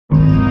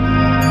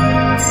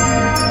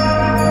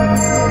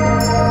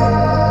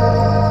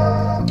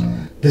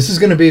This is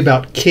going to be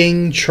about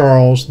King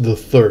Charles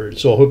III,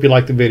 so I hope you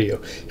like the video.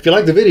 If you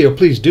like the video,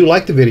 please do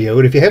like the video,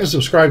 and if you haven't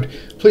subscribed,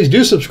 please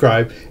do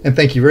subscribe, and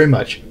thank you very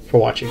much for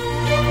watching.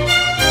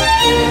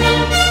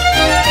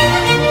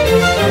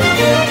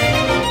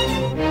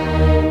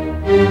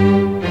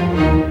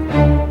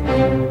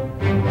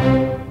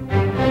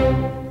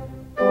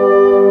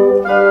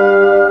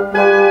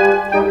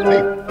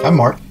 Hey, I'm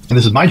Mark, and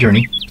this is my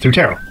journey through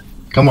tarot.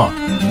 Come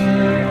on.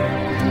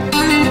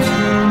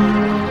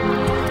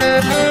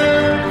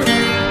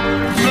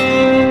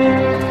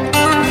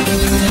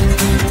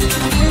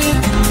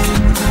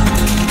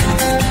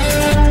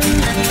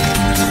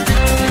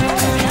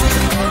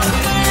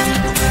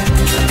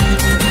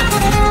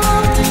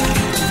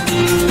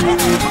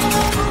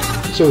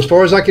 So as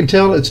far as I can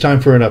tell, it's time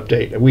for an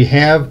update. We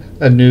have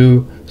a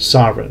new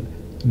sovereign,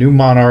 new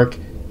monarch,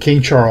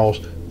 King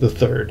Charles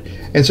III.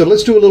 And so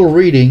let's do a little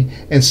reading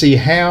and see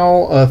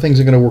how things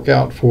are going to work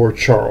out for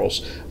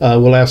Charles.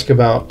 We'll ask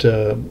about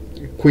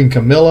Queen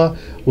Camilla.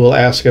 We'll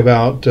ask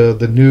about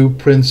the new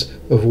Prince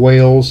of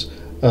Wales,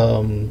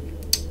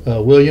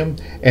 William.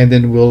 And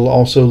then we'll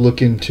also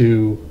look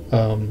into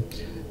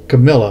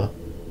Camilla,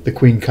 the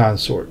Queen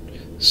Consort.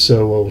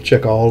 So we'll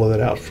check all of that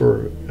out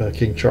for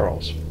King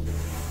Charles.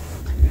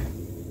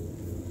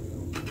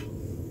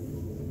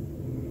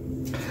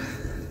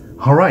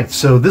 All right,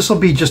 so this will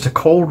be just a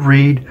cold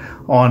read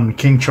on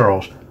King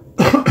Charles.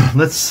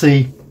 Let's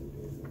see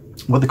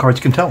what the cards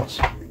can tell us.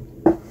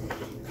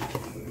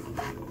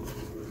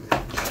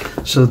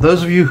 So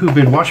those of you who've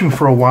been watching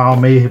for a while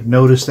may have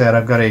noticed that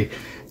I've got a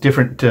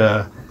different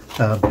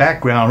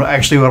background.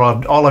 Actually,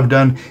 all I've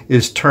done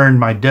is turn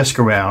my desk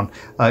around.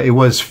 It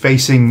was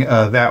facing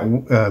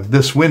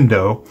this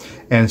window,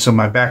 and so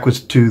my back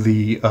was to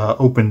the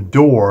open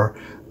door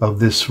of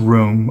this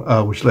room,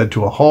 which led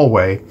to a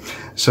hallway.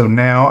 So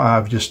now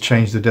I've just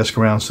changed the desk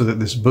around so that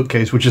this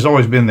bookcase, which has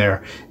always been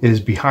there,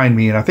 is behind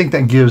me. And I think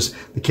that gives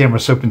the camera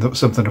something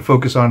to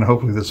focus on.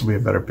 Hopefully this will be a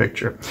better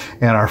picture.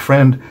 And our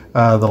friend,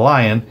 the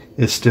lion,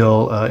 is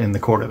still in the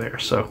corner there.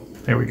 So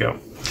there we go.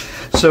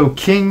 So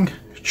King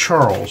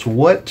Charles,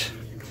 what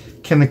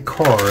can the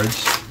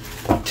cards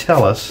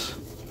tell us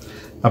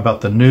about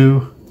the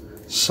new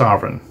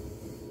sovereign?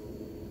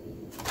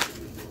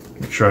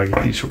 Make sure I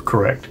get these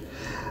correct.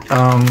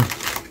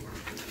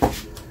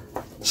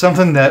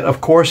 Something that,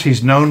 of course,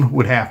 he's known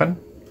would happen.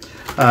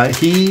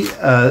 He,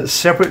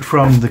 separate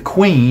from the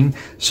Queen,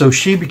 so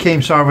she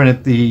became sovereign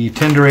at the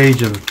tender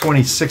age of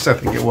 26, I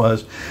think it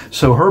was.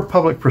 So her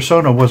public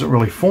persona wasn't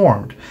really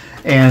formed.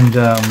 And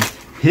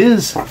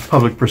his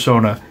public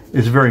persona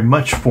is very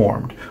much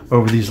formed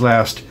over these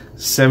last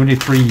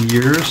 73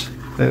 years.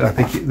 I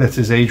think that's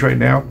his age right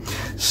now.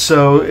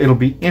 So it'll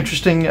be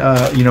interesting.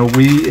 You know,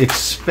 we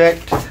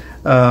expect,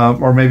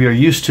 or maybe are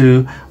used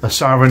to, a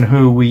sovereign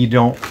who we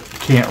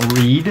can't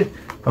read,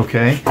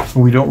 okay?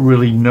 We don't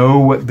really know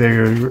what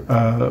their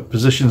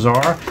positions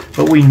are,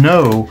 but we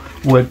know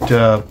what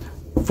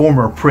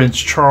former Prince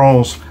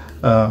Charles,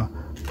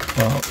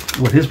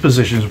 what his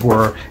positions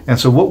were. And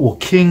so what will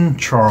King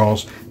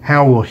Charles,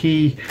 how will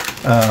he,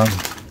 how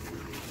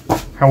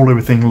will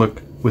everything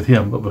look with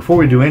him? But before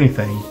we do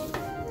anything,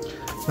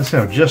 let's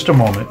have just a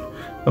moment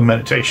of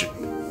meditation.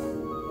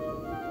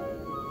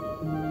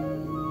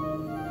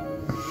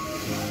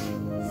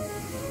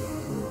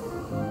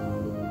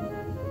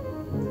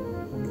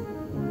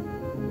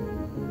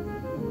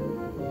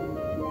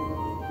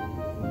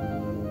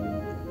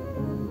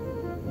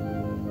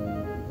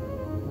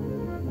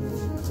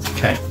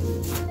 Okay,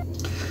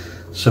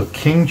 so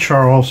King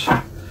Charles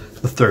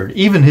III,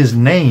 even his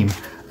name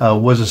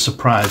was a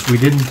surprise. We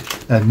didn't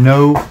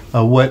know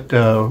what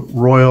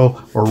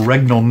royal or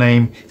regnal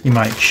name he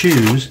might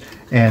choose,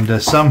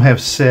 and some have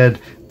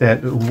said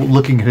that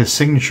looking at his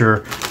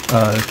signature,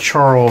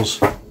 Charles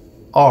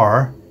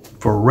R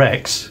for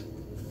Rex,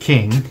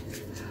 King,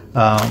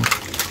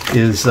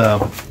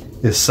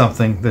 is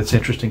something that's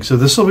interesting. So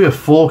this will be a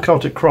full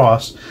Celtic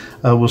cross.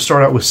 We'll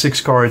start out with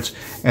 6 cards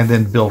and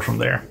then build from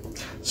there.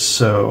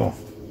 So,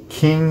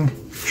 King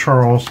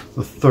Charles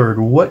III,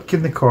 what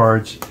can the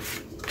cards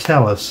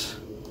tell us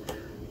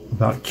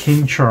about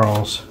King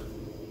Charles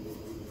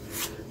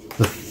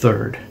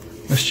III?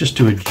 Let's just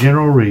do a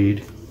general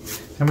read.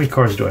 How many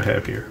cards do I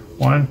have here?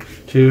 1,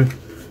 2,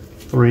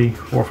 3,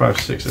 4,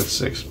 5, 6. That's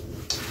 6.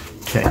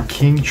 Okay,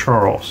 King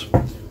Charles.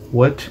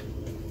 What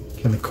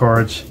can the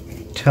cards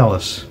tell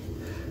us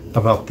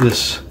about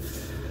this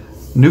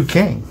new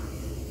king?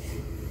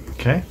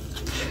 Okay,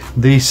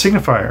 the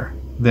signifier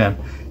then.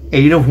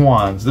 8 of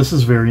Wands. This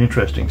is very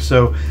interesting.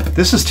 So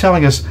this is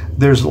telling us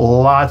there's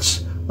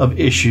lots of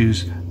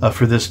issues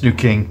for this new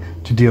king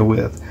to deal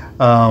with.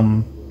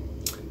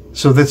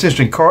 So that's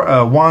interesting.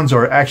 Wands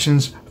are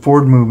actions,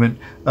 forward movement,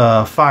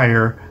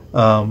 fire,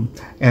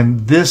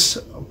 and this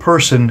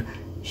person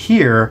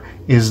here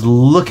is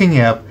looking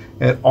up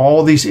at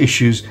all these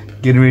issues,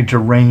 getting ready to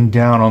rain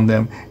down on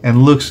them,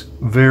 and looks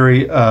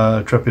very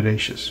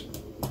trepidatious.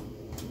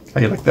 How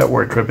do you like that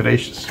word,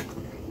 trepidatious?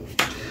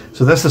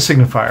 So that's the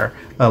signifier.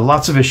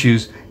 Lots of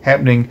issues,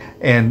 happening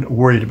and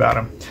worried about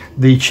him.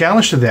 The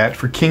challenge to that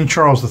for King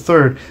Charles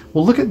III,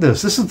 well, look at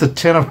this. This is the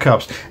Ten of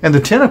Cups. And the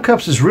Ten of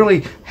Cups is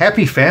really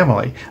happy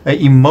family,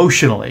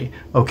 emotionally.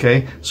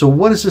 Okay, so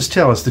what does this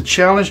tell us? The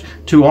challenge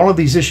to all of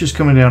these issues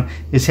coming down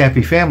is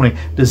happy family.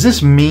 Does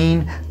this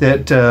mean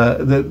that,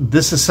 that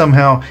this is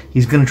somehow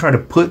he's going to try to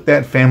put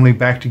that family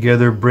back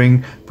together,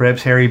 bring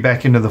perhaps Harry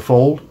back into the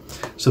fold?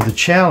 So the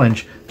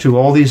challenge to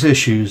all these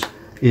issues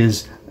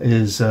is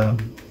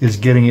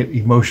getting it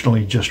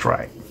emotionally just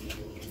right.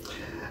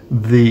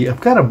 I've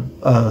got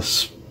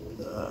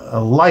a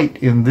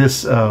light in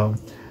this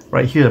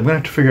right here. I'm going to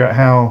have to figure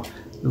out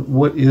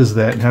what is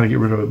that and how to get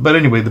rid of it. But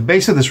anyway, the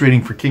base of this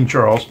reading for King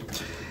Charles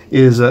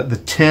is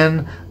the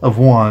Ten of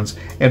Wands.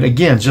 And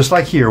again, just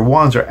like here,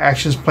 wands are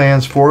actions,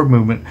 plans, forward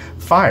movement,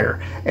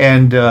 fire.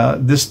 And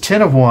this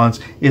Ten of Wands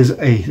is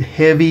a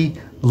heavy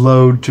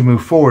load to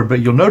move forward. But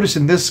you'll notice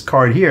in this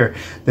card here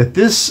that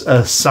this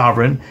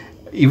sovereign,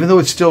 even though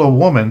it's still a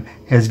woman,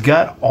 has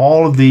got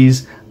all of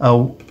these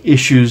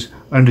issues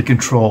under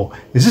control.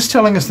 Is this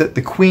telling us that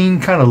the Queen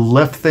kind of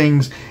left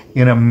things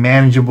in a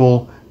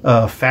manageable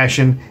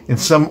fashion, in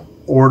some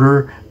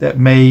order that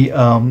may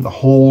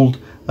hold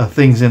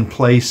things in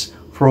place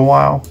for a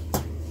while?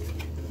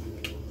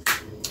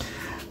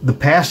 The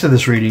past of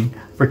this reading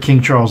for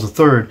King Charles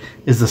III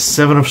is the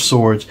Seven of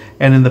Swords.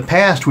 And in the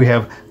past we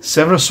have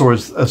Seven of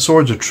Swords.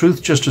 Swords are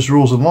truth, justice,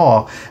 rules, and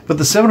law. But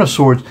the Seven of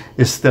Swords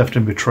is theft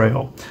and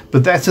betrayal.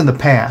 But that's in the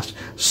past.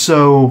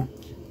 So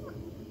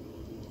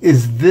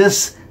is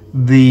this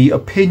the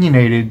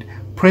opinionated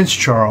Prince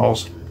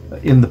Charles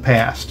in the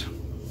past,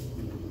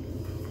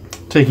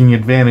 taking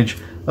advantage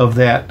of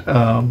that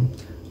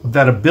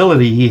that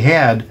ability he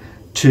had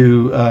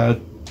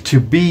to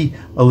be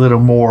a little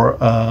more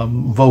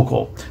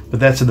vocal? But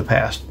that's in the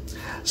past.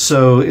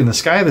 So in the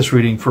sky of this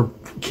reading for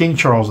King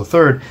Charles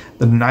III,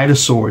 the Knight of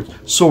Swords.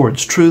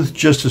 Swords, truth,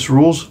 justice,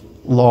 rules,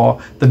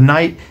 law. The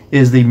knight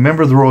is the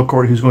member of the royal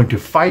court who's going to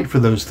fight for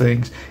those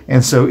things.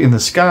 And so in the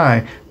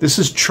sky, this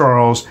is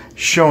Charles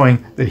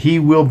showing that he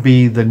will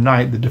be the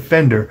knight, the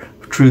defender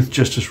of truth,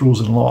 justice, rules,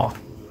 and law.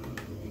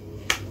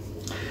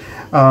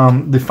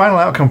 The final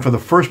outcome for the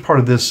first part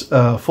of this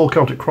full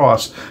Celtic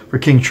cross for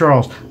King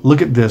Charles,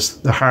 look at this,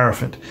 the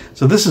Hierophant.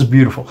 So this is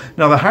beautiful.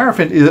 Now the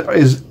Hierophant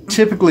is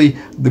typically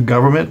the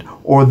government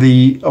or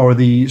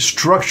the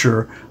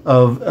structure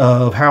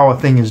of how a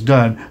thing is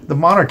done. The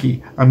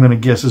monarchy, I'm going to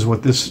guess, is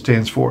what this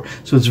stands for.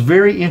 So it's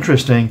very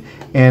interesting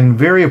and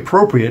very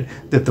appropriate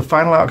that the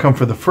final outcome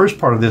for the first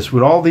part of this,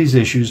 with all these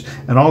issues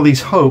and all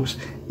these hopes,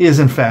 is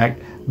in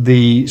fact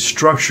the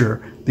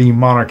structure, the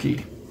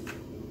monarchy.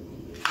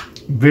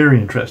 Very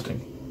interesting.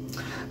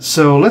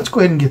 So let's go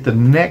ahead and get the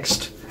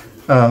next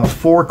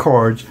 4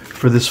 cards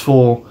for this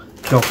full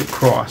Celtic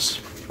cross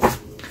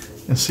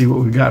and see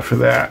what we got for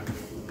that.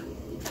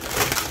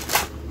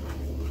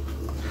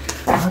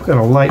 I've got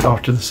a light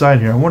off to the side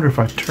here. I wonder if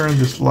I turn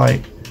this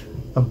light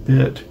a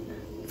bit,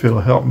 if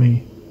it'll help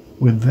me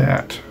with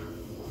that.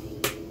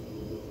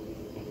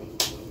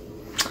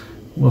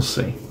 We'll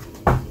see.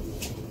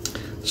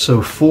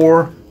 So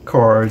 4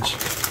 cards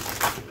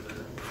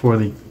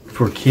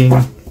for King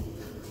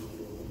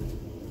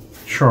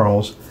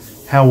Charles.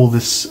 How will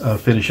this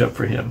finish up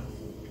for him?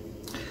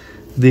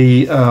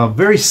 The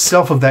very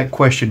self of that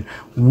question,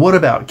 what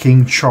about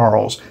King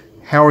Charles?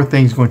 How are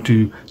things going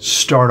to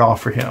start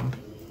off for him?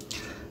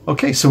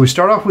 Okay, so we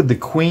start off with the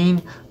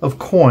Queen of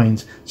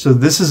Coins. So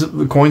this is,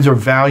 coins are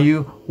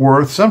value,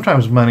 worth,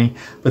 sometimes money,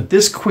 but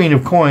this Queen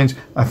of Coins,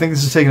 I think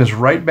this is taking us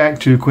right back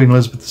to Queen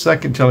Elizabeth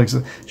II, telling us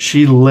that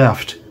she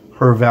left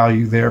her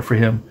value there for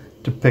him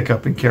to pick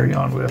up and carry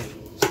on with.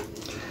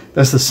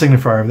 That's the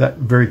signifier of that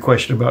very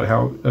question about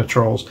how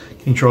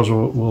King Charles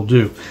will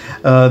do.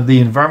 The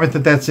environment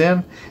that's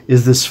in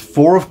is this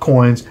 4 of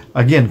coins.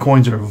 Again,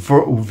 coins are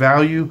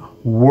value,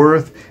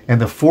 worth,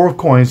 and the 4 of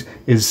coins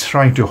is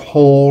trying to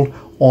hold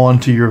on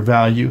to your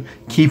value,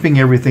 keeping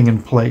everything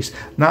in place,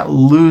 not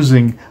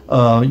losing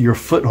your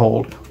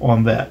foothold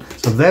on that.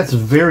 So that's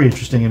very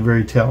interesting and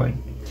very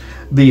telling.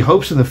 The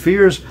hopes and the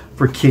fears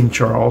for King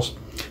Charles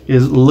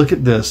is, look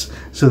at this.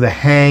 So the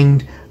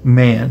Hanged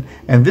Man,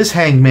 and this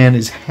Hanged Man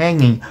is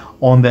hanging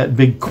on that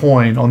big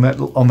coin, on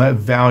that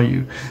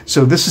value.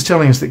 So this is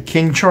telling us that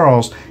King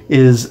Charles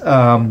is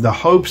the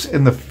hopes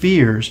and the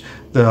fears.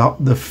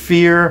 The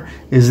fear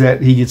is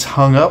that he gets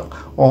hung up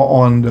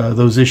on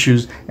those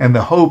issues, and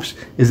the hopes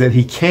is that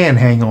he can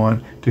hang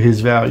on to his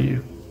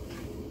value.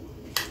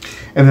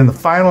 And then the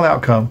final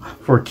outcome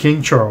for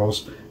King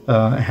Charles,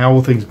 how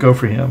will things go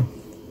for him?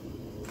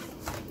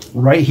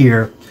 Right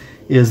here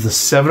is the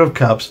 7 of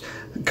Cups.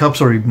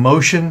 Cups are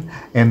emotion,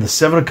 and the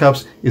 7 of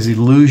Cups is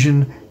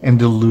illusion and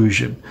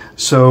delusion.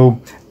 So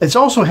it's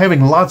also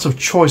having lots of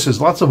choices,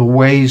 lots of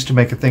ways to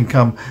make a thing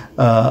come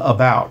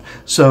about.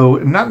 So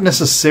not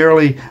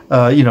necessarily,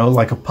 you know,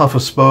 like a puff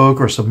of smoke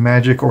or some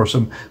magic or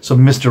some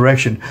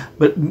misdirection,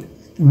 but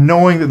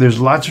knowing that there's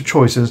lots of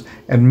choices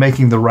and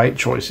making the right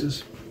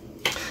choices.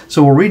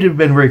 So we'll read it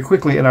again very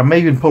quickly, and I may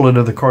even pull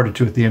another card or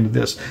two at the end of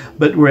this.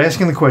 But we're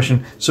asking the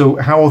question, so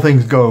how will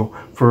things go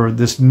for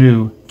this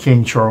new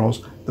King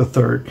Charles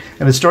III.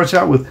 And it starts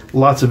out with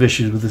lots of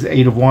issues with this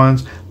Eight of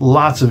Wands,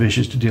 lots of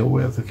issues to deal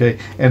with, okay,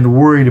 and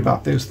worried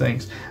about those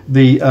things.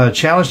 The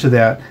challenge to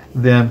that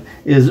then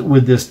is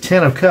with this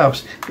Ten of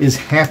Cups is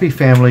happy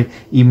family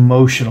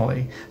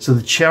emotionally. So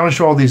the challenge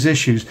to all these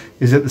issues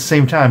is at the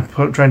same time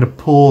trying to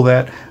pull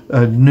that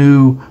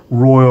new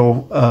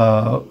royal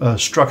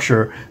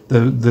structure,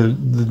 the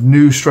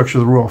new structure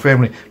of the royal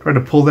family, trying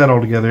to pull that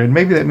all together. And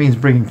maybe that means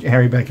bringing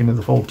Harry back into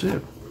the fold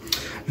too.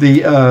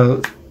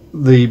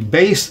 The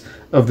base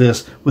of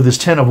this with this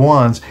Ten of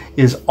Wands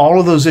is all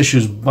of those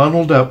issues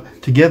bundled up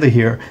together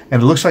here,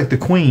 and it looks like the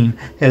Queen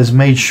has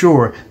made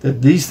sure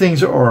that these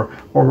things are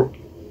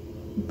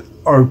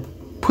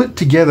put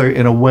together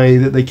in a way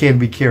that they can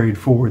be carried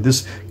forward.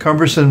 This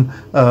cumbersome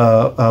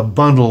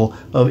bundle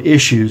of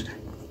issues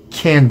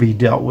can be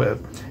dealt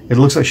with. It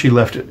looks like she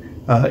left it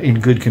in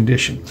good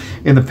condition.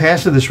 In the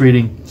past of this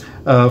reading,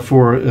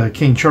 for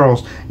King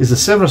Charles is the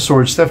Seven of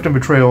Swords, theft and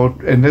betrayal,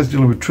 and that's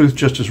dealing with truth,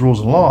 justice, rules,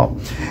 and law.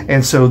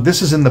 And so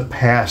this is in the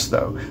past,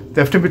 though.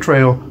 Theft and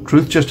betrayal,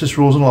 truth, justice,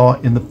 rules, and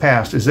law in the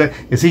past.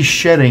 Is he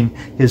shedding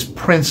his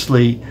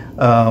princely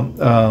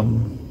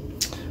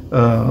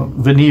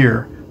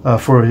veneer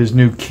for his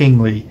new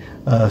kingly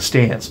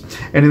stance.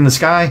 And in the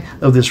sky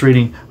of this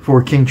reading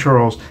for King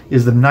Charles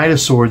is the Knight of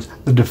Swords,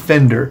 the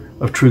defender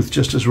of truth,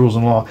 justice, rules,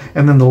 and law.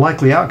 And then the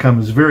likely outcome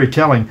is very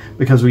telling,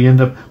 because we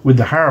end up with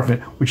the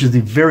Hierophant, which is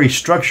the very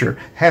structure,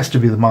 has to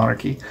be the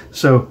monarchy.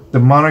 So the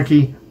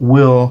monarchy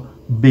will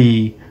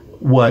be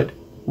what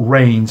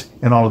reigns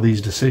in all of these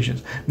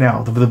decisions.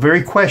 Now, the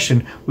very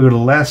question we go to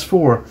the last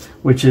four,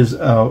 which is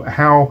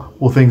how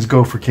will things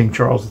go for King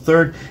Charles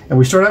III? And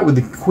we start out with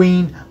the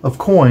Queen of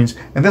Coins,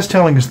 and that's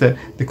telling us that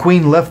the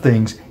Queen left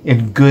things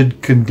in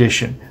good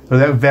condition. So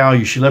that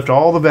value, she left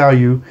all the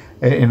value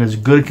in as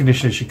good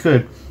condition as she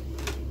could.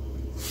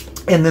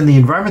 And then the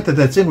environment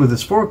that's in with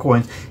this Four of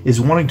Coins is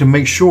wanting to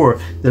make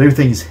sure that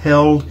everything is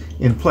held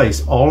in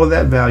place. All of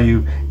that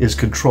value is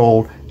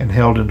controlled and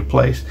held into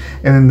place.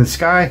 And then the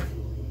sky,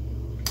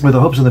 with the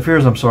hopes and the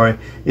fears,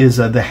 is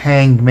the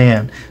Hanged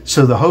Man.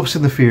 So the hopes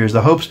and the fears.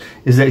 The hopes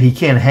is that he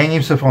can hang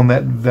himself on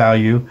that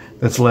value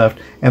that's left,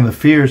 and the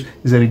fears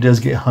is that he does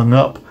get hung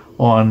up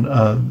on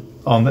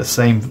that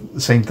same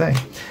thing.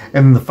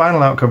 And then the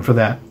final outcome for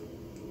that,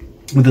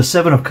 with the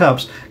Seven of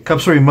Cups,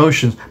 cups are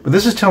emotions, but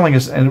this is telling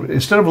us, and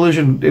instead of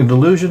illusion and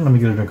delusion, let me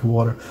get a drink of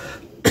water.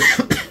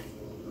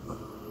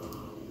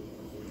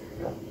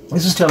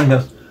 This is telling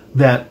us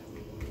that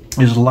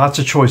there's lots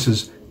of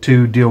choices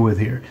to deal with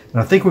here.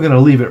 And I think we're going to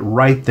leave it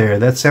right there.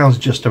 That sounds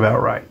just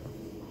about right.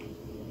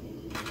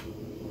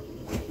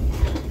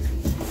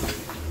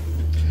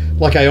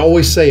 Like I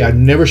always say,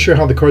 I'm never sure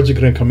how the cards are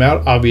going to come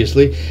out,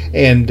 obviously,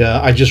 and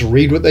I just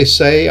read what they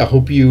say. I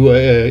hope you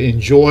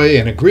enjoy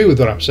and agree with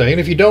what I'm saying.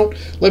 If you don't,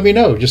 let me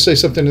know. Just say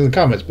something in the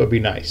comments, but be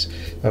nice.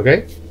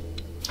 Okay?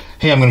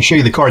 Hey, I'm going to show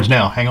you the cards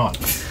now. Hang on.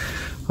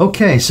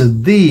 Okay, so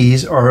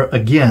these are,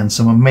 again,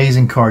 some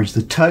amazing cards.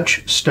 The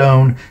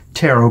Touchstone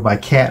Tarot by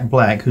Kat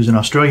Black, who's an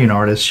Australian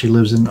artist. She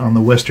lives on the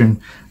western,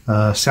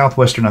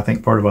 southwestern, I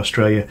think, part of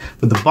Australia.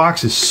 But the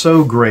box is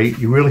so great.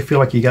 You really feel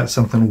like you got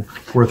something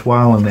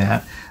worthwhile in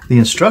that. The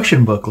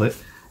instruction booklet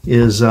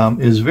is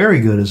very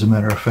good, as a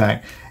matter of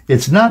fact.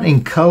 It's not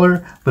in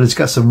color, but it's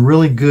got some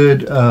really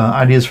good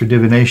ideas for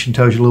divination.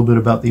 Tells you a little bit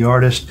about the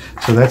artist,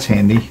 so that's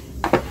handy.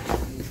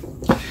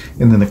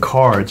 And then the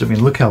cards, I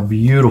mean, look how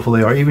beautiful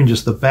they are. Even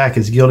just the back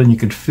is gilded, and you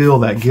can feel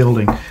that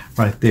gilding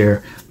right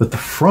there. But the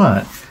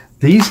front,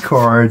 these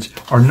cards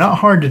are not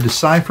hard to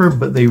decipher,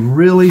 but they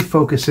really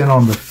focus in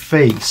on the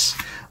face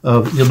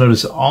of, you'll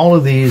notice all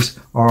of these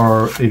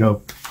are, you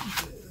know,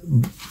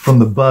 from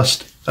the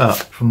bust up,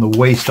 from the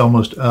waist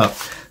almost up.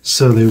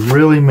 So they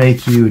really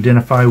make you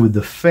identify with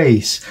the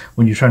face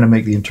when you're trying to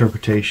make the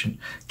interpretation.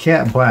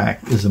 Kat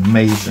Black is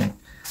amazing.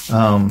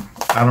 I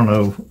don't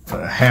know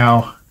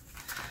how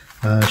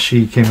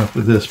she came up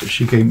with this, but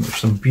she came up with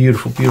some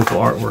beautiful, beautiful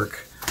artwork,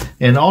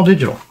 and all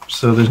digital.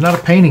 So there's not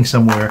a painting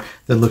somewhere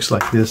that looks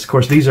like this. Of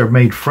course, these are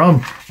made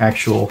from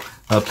actual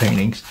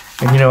paintings.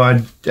 And, you know,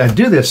 I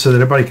do this so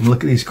that everybody can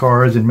look at these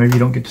cards, and maybe you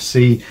don't get to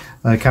see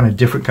kind of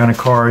different kind of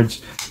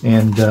cards,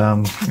 and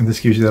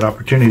this gives you that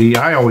opportunity.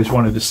 I always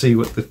wanted to see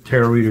what the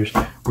tarot readers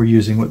were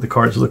using, what the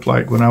cards looked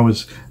like when I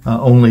was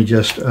only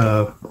just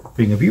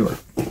being a viewer.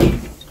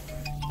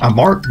 I'm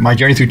Mark, My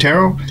Journey Through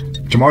Tarot.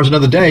 Tomorrow's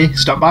another day.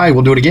 Stop by.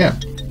 We'll do it again.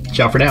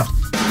 Ciao for now. 1,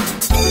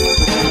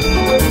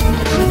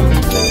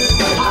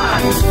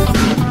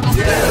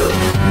 2,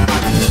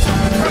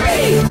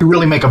 3. You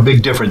really make a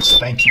big difference.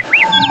 Thank you.